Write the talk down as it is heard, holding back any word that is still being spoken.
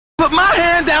Put my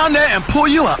hand down there and pull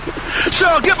you up.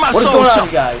 Sure, get my What's soul going on,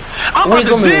 shook. guys? I'm about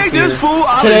to dig this fool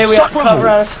out Today and we have suck to my cover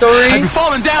on a hole. story Have you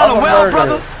fallen down of a a well, murder.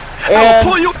 brother? I And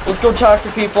will pull you. let's go talk to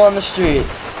people on the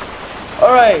streets.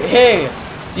 Alright, hey,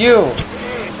 you.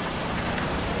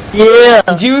 Yeah.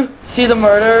 Did you see the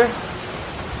murder?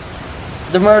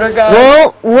 The murder guy?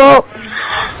 Well,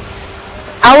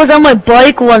 I was on my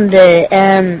bike one day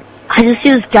and I just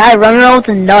see this guy running around with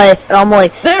a knife and I'm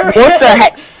like, There what he is! the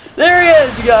heck? There he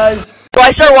is, you guys! Do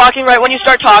I start walking right when you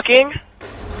start talking?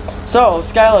 So,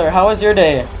 Skylar, how was your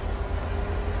day?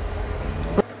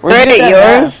 Great, Where'd you get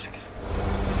that yours?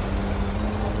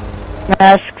 mask?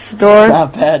 Mask store.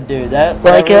 Not bad, dude. That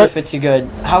Like really it? fits you good.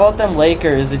 How about them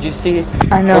Lakers? Did you see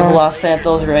I know. those Los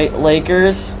Santos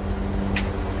Lakers?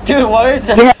 Dude, what is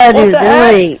that? Yeah, What dude, the heck?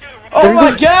 they're like, Oh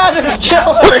my god, it's a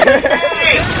killer!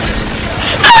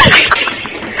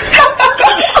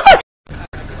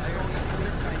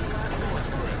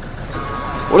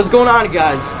 What is going on,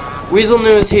 guys? Weasel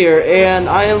News here, and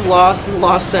I am lost in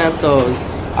Los Santos.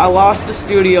 I lost the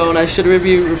studio, and I should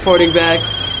be reporting back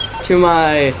to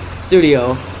my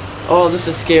studio. Oh, this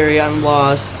is scary. I'm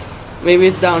lost. Maybe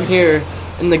it's down here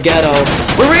in the ghetto.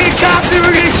 We're getting cops, dude.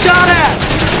 We're getting shot at.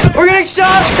 We're getting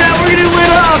shot at. We're getting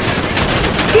lit up.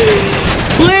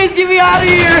 Please get me out of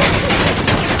here.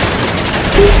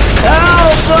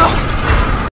 Help!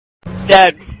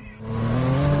 Dead.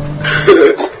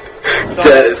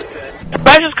 Dead.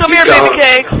 Precious, come here, baby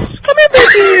cakes. Come here,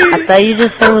 baby. I thought you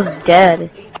just said it was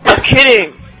dead. I'm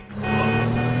kidding.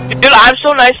 Dude, I'm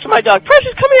so nice to my dog.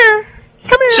 Precious, come here.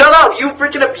 Come here. Shut up! You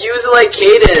freaking abuse it like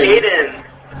Caden.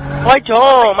 Oh, I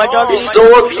don't. My dog You're is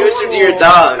so abusive to your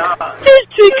dog.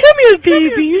 Precious, come here,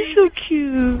 baby. You're so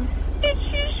cute. You're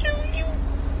so cute.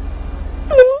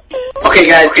 Okay,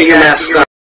 guys, get your masks on.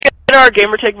 In our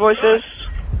gamer take voices.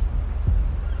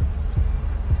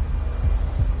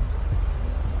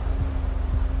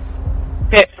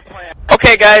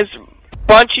 Okay, guys.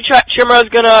 Bunchy Shimmer is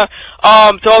gonna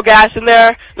throw gas in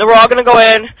there. Then we're all gonna go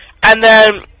in, and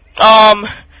then I'm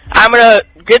gonna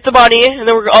get the money, and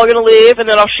then we're all gonna leave, and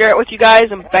then I'll share it with you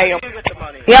guys, and bam.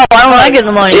 Yeah, why don't I get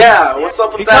the money? Yeah, what's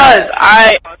up with Because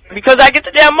that? because I get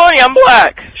the damn money. I'm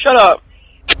black. Shut up.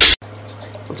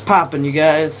 What's poppin', you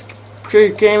guys?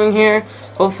 Creek Gaming here.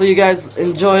 Hopefully you guys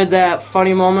enjoyed that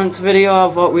funny moments video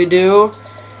of what we do.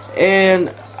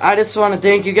 And I just want to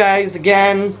thank you guys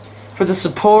again for the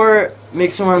support.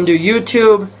 Makes me want to do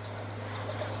YouTube.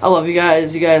 I love you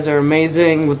guys. You guys are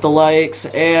amazing with the likes.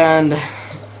 And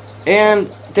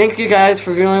thank you guys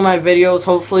for viewing my videos.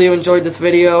 Hopefully you enjoyed this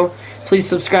video. Please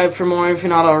subscribe for more if you're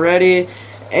not already.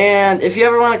 And if you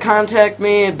ever want to contact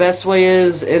me, best way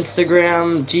is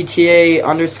Instagram,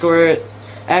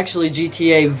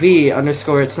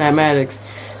 GTA_GTAV_Snapmatics.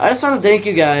 I just want to thank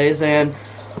you guys, and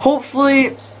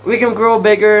hopefully we can grow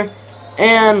bigger.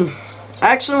 And I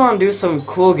actually want to do some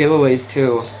cool giveaways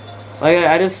too. Like,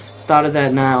 I just thought of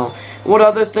that now. What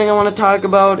other thing I want to talk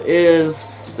about is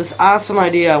this awesome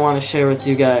idea I want to share with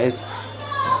you guys.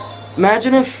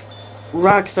 Imagine if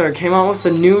Rockstar came out with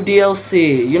a new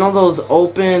DLC. You know those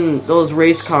those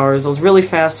race cars, those really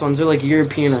fast ones. They're like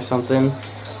European or something.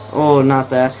 Oh, not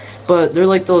that. But they're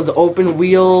like those open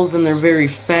wheels, and they're very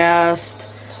fast.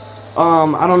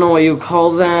 I don't know what you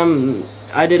call them.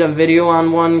 I did a video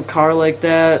on one car like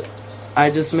that. I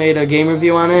just made a game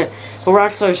review on it. But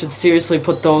Rockstar should seriously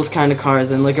put those kind of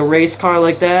cars in. Like a race car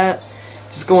like that,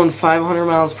 just going 500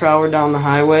 miles per hour down the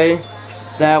highway.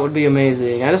 That would be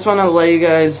amazing. I just want to let you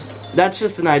guys... That's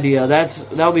just an idea. That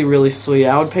would be really sweet.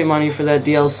 I would pay money for that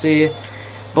DLC,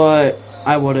 but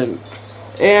I wouldn't.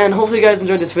 And hopefully you guys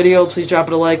enjoyed this video. Please drop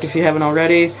it a like if you haven't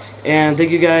already. And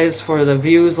thank you guys for the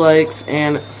views, likes,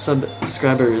 and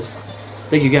subscribers.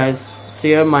 Thank you guys.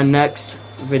 See you in my next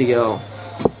video.